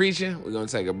brother preaching, we're going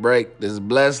to take a break. This is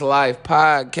Blessed Life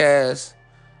Podcast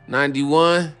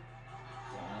 91.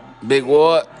 Big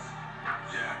Ward.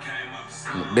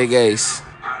 Big Ace.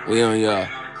 We on y'all.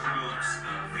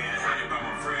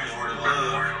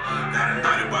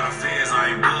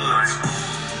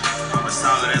 I'm as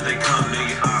solid as they come,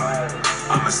 nigga.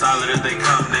 I'm as solid as they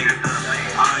come, nigga.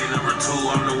 I ain't number two,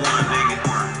 I'm the one, nigga.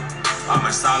 I'm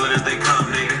as solid as they come,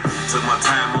 nigga. Took my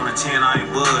time on the chin, I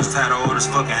ain't buzzed. Tired of all this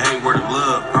fucking hate, word of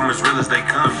love. I'm as real as they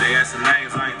come. They asking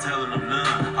names, I ain't telling them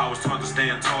none. I was taught to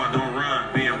stand tall, don't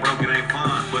run. Being broke, it ain't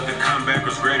fun. But the comeback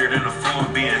was greater than the fall.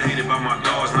 Being hated by my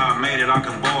dogs, now I made it, I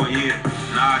can ball, yeah.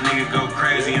 Nah, nigga go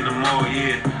crazy in the mall,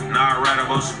 yeah. Nah, I ride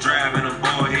about some drive in a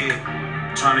ball head.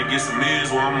 Trying to get some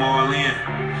ends while I'm all in.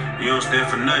 You don't stand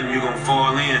for nothing, you gon'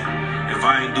 fall in. If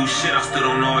I ain't do shit, I stood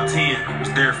on all 10. Was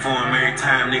there for him every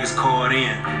time niggas called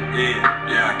in.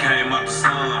 Yeah, I came out the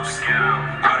slums.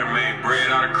 I done made bread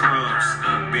out of crumbs.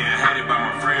 Being hated by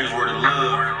my friends, word of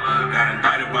love. Got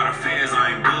indicted by the feds,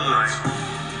 I ain't budged.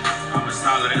 I'm as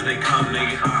solid as they come,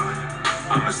 nigga.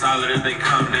 I'm as solid as they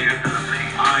come, nigga.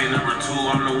 I ain't number two,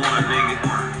 I'm the one, nigga.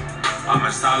 I'm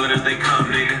as solid as they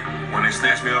come, nigga. When they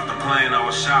snatched me off the plane, I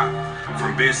was shocked.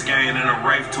 From Biscayne in a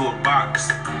Wraith to a box.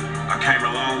 I came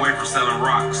a long way from selling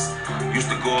rocks.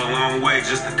 Used to go a long way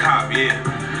just to cop, yeah.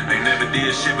 They never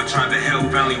did shit but tried to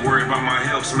help. Family worried about my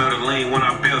health. Smell the lean when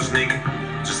I belch, nigga.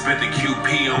 Just spent the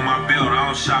QP on my belt. I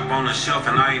don't shop on the shelf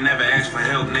and I ain't never asked for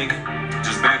help, nigga.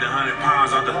 Just bagged 100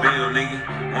 pounds out the bill,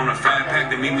 nigga. On a fat pack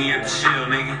to meet me at the shell,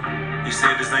 nigga. He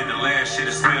said this ain't the last shit,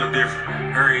 it smell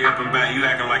different. Hurry up and back, you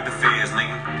acting like the feds,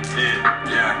 nigga.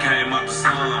 Yeah, I came out the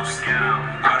slums.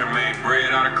 I done made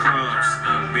bread out of crumbs.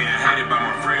 Being hated by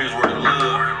my friends, word of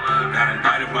love. Got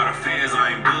indicted by the feds,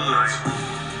 I ain't budged.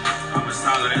 I'm as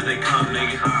solid as they come,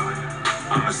 nigga.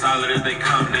 I'm as solid as they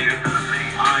come, nigga.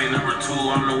 I ain't number two,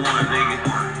 I'm the one, nigga.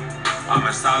 I'm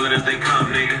as solid as they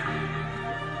come, nigga.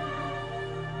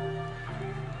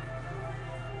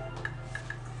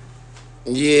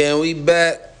 Yeah, we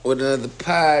back with another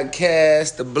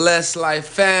podcast, the Blessed Life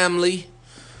family.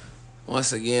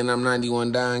 Once again, I'm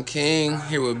 91 Don King,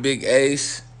 here with Big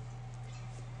Ace.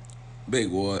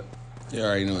 Big what? You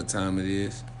already know what time it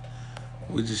is.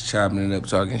 We're just chopping it up,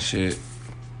 talking shit.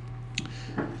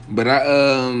 But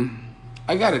I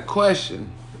got a question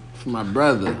for my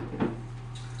brother,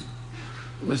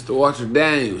 Mr. Walter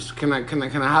Daniels. Can I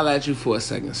holler at you for a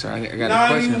second, sir? I got a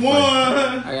question for you.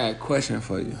 I got a question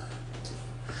for you.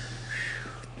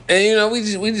 And you know, we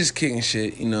just kicking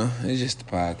shit, you know. It's just a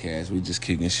podcast. We just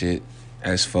kicking shit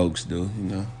as folks do, you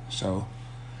know. So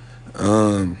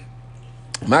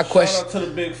my question. Shout out to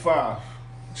the Big Five.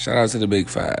 Shout out to the Big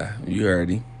Five. You heard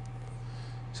him.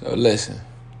 So listen.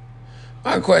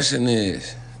 My question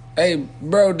is, hey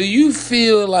bro, do you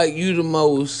feel like you the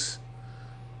most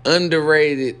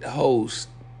underrated host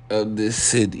of this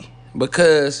city?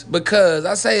 Because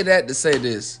I say that to say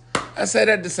this.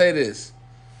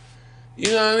 You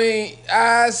know what I mean?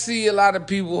 I see a lot of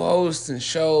people hosting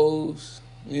shows.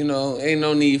 You know, ain't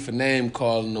no need for name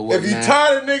calling or whatnot. If you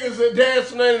tired of niggas and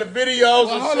dancing in the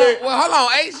videos and shit. Hold on,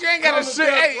 Ace, you ain't got to shoot.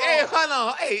 Hey, hold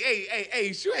on. Hey,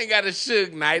 Ace, you ain't got to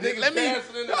shoot night. Let me.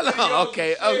 Hold on.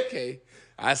 Okay.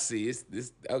 I see. It's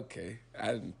this. Okay. I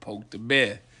done poked the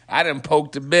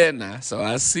bear. Now, so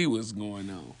I see what's going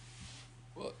on.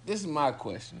 Well, this is my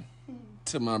question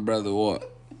to my brother Walt.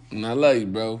 And I love you,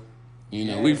 bro. You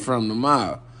know, we from the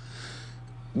mile.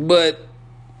 But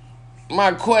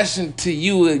my question to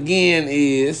you again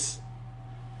is,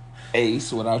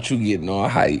 Ace, without you getting all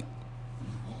hype,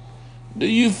 do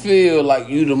you feel like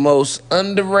you the most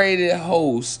underrated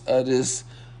host of this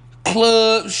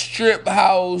club, strip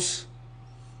house,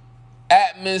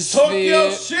 atmosphere? Talk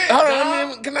your shit, hold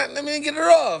on, let me get it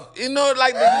off. You know,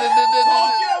 like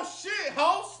talk your shit,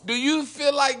 host. do you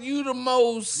feel like you the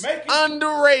most Make it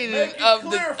underrated of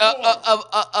clear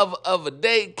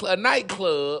a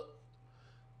nightclub,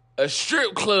 a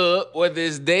strip club, whether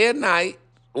it's day or night,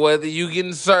 whether you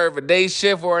getting served a day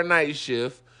shift or a night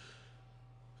shift,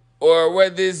 or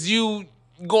whether it's you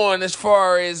going as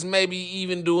far as maybe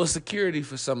even doing security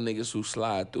for some niggas who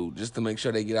slide through just to make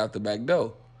sure they get out the back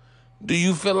door? Do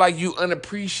you feel like you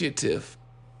unappreciative,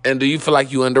 and do you feel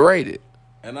like you underrated?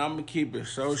 And I'm going to keep it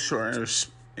so short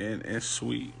and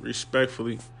sweet,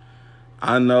 respectfully.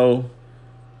 I know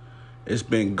It's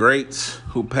been greats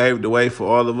who paved the way for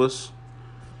all of us.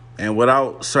 And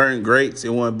without certain greats, it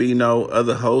wouldn't be no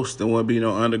other hosts. There wouldn't be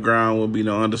no underground, wouldn't be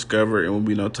no undiscovered, it wouldn't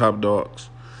be no top dogs.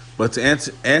 But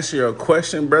to answer your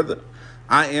question, brother,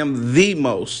 I am the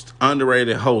most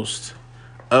underrated host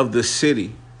of the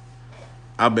city.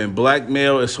 I've been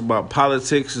blackmailed. It's about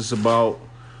politics. It's about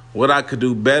what I could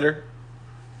do better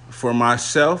for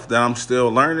myself that I'm still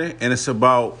learning. And it's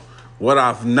about what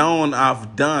I've known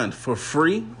I've done for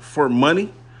free, for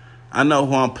money. I know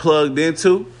who I'm plugged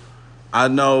into. I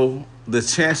know the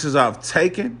chances I've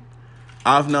taken.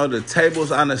 I know the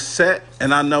tables on the set.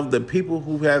 And I know the people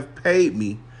who have paid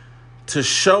me to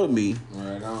show me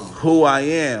who I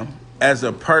am as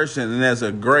a person and as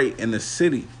a great in the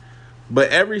city. But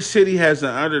every city has an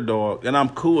underdog, and I'm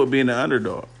cool with being an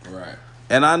underdog. Right.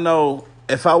 And I know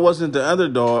if I wasn't the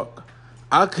underdog,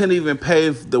 I couldn't even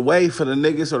pave the way for the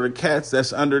niggas or the cats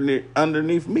that's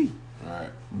underneath me. Right.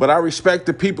 But I respect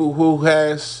the people who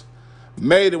has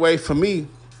made the way for me.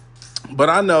 But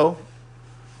I know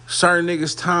certain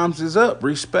niggas' times is up,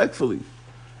 respectfully.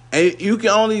 And you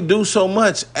can only do so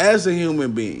much as a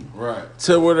human being. Right.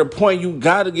 To where the point you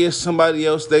got to give somebody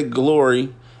else their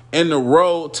glory and the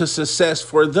road to success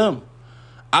for them.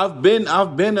 I've been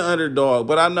an underdog,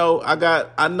 but I know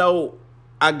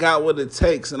I got what it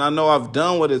takes, and I know I've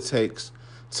done what it takes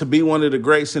to be one of the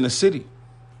greats in the city.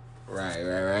 Right.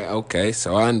 Okay,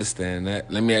 so I understand that.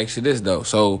 Let me ask you this though.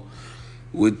 So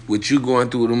with you going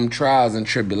through them trials and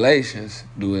tribulations,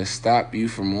 do it stop you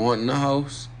from wanting to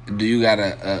host? Do you got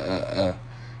a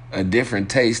different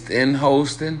taste in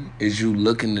hosting? Is you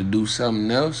looking to do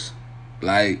something else?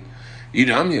 Like, you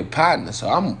know, I'm your partner, so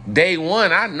I'm day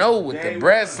one. I know what the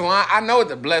breast line. I know what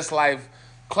the Blessed Life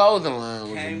clothing line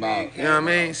was about. You know what I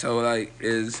mean? So like,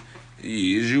 is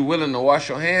you willing to wash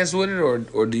your hands with it,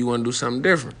 or do you want to do something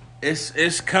different?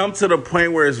 It's come to the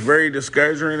point where it's very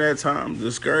discouraging at times.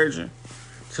 Discouraging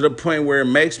to the point where it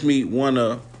makes me want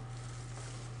to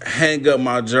hang up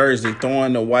my jersey,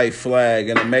 throwing the white flag,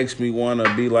 and it makes me want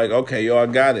to be like, okay, yo, I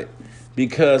got it,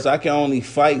 because I can only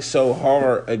fight so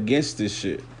hard against this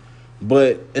shit.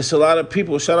 But it's a lot of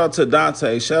people. Shout out to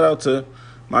Dante. Shout out to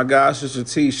my guy, Sister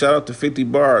T. Shout out to 50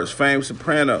 Bars, Fame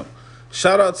Soprano.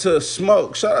 Shout out to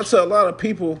Smoke. Shout out to a lot of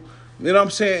people. You know what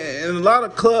I'm saying? And a lot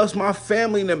of clubs, my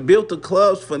family that built the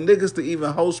clubs for niggas to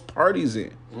even host parties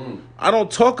in. I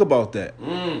don't talk about that.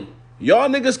 Y'all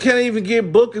niggas can't even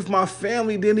get booked if my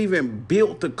family didn't even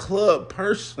build the club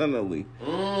personally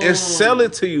and sell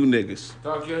it to you niggas.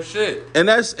 Talk your shit. And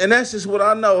that's just what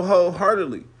I know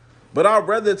wholeheartedly. But I'd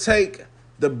rather take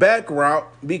the back route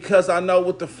because I know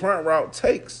what the front route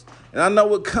takes. And I know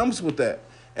what comes with that.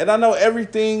 And I know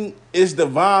everything is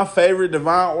divine favor,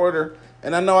 divine order.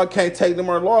 And I know I can't take them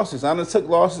or losses. I done took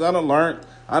losses. I done learned.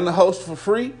 I done host for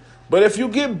free. But if you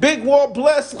get Big Wall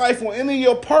Blessed Life on any of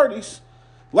your parties,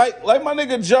 like my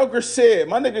nigga Joker said,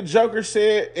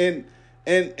 in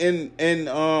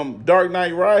Dark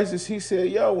Knight Rises, he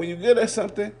said, yo, when you good at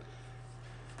something,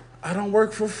 I don't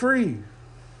work for free.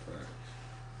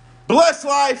 Blessed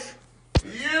Life.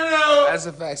 You know. That's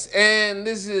a fact. And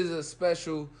this is a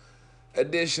special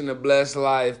edition of Blessed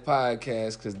Life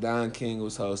podcast because Don King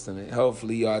was hosting it.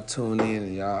 Hopefully y'all tune in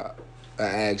and y'all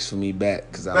ask for me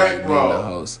back because I like being the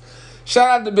host. Shout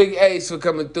out to Big Ace for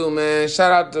coming through, man.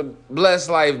 Shout out to Blessed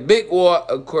Life Big War,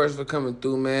 of course, for coming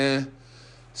through, man.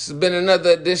 This has been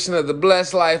another edition of the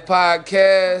Blessed Life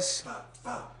podcast.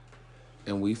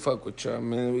 And we fuck with y'all,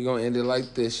 man. We gonna end it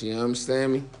like this, you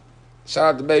understand me?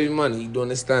 Shout out to Baby Money, he doing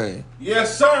this thing.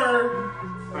 Yes, sir.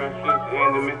 Friendship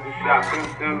and the Missy shop. Them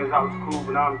stimulus, I was cool,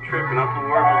 but I'm tripping. I put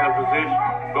workers in position.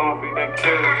 Going for that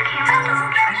killer.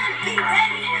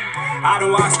 I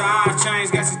done watched the odds change,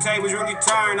 guess the tables really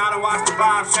turned. I done watched the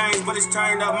vibes change, but it's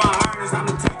turned up my earnings. I'm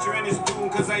the teacher in this dude,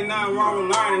 cause ain't nothing wrong with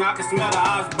learning. I can smell the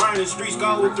odds burning, streets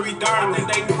go with 330. Think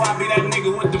they knew I'd be that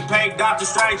nigga with the pay. Dr.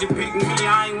 Strange picked me,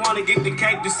 I ain't wanna get the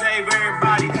cake to save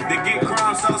everybody. They get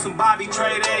crumbs, so somebody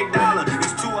trade $8.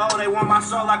 It's too old, they want my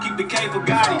soul, I keep the K for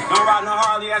Gotti. I'm riding a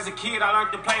Harley as a kid, I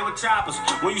learned to play with choppers.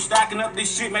 When you stacking up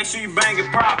this shit, make sure you bang it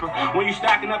proper. When you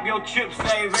stacking up your chips,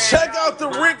 save everybody. Check out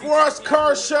the Rick Ross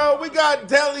Car Show. We got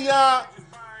Delion.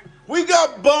 We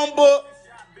got Bumba.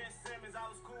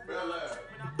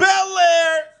 Bel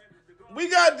Air. We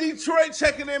got Detroit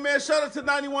checking in, man. Shout out to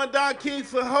 91 Don King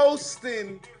for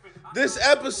hosting this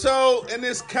episode and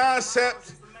this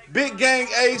concept. Big Gang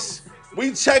Ace.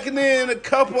 We checking in a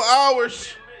couple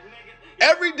hours.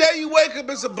 Every day you wake up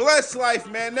is a blessed life,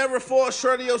 man. Never fall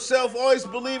short of yourself. Always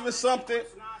believe in something.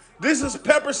 This is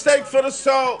Pepper Steak for the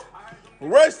Soul.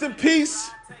 Rest in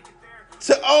peace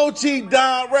to OG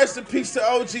Don. Rest in peace to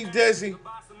OG Desi.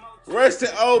 Rest in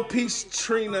old peace,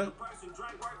 Trina.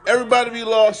 Everybody be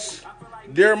lost.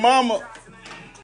 Dear mama.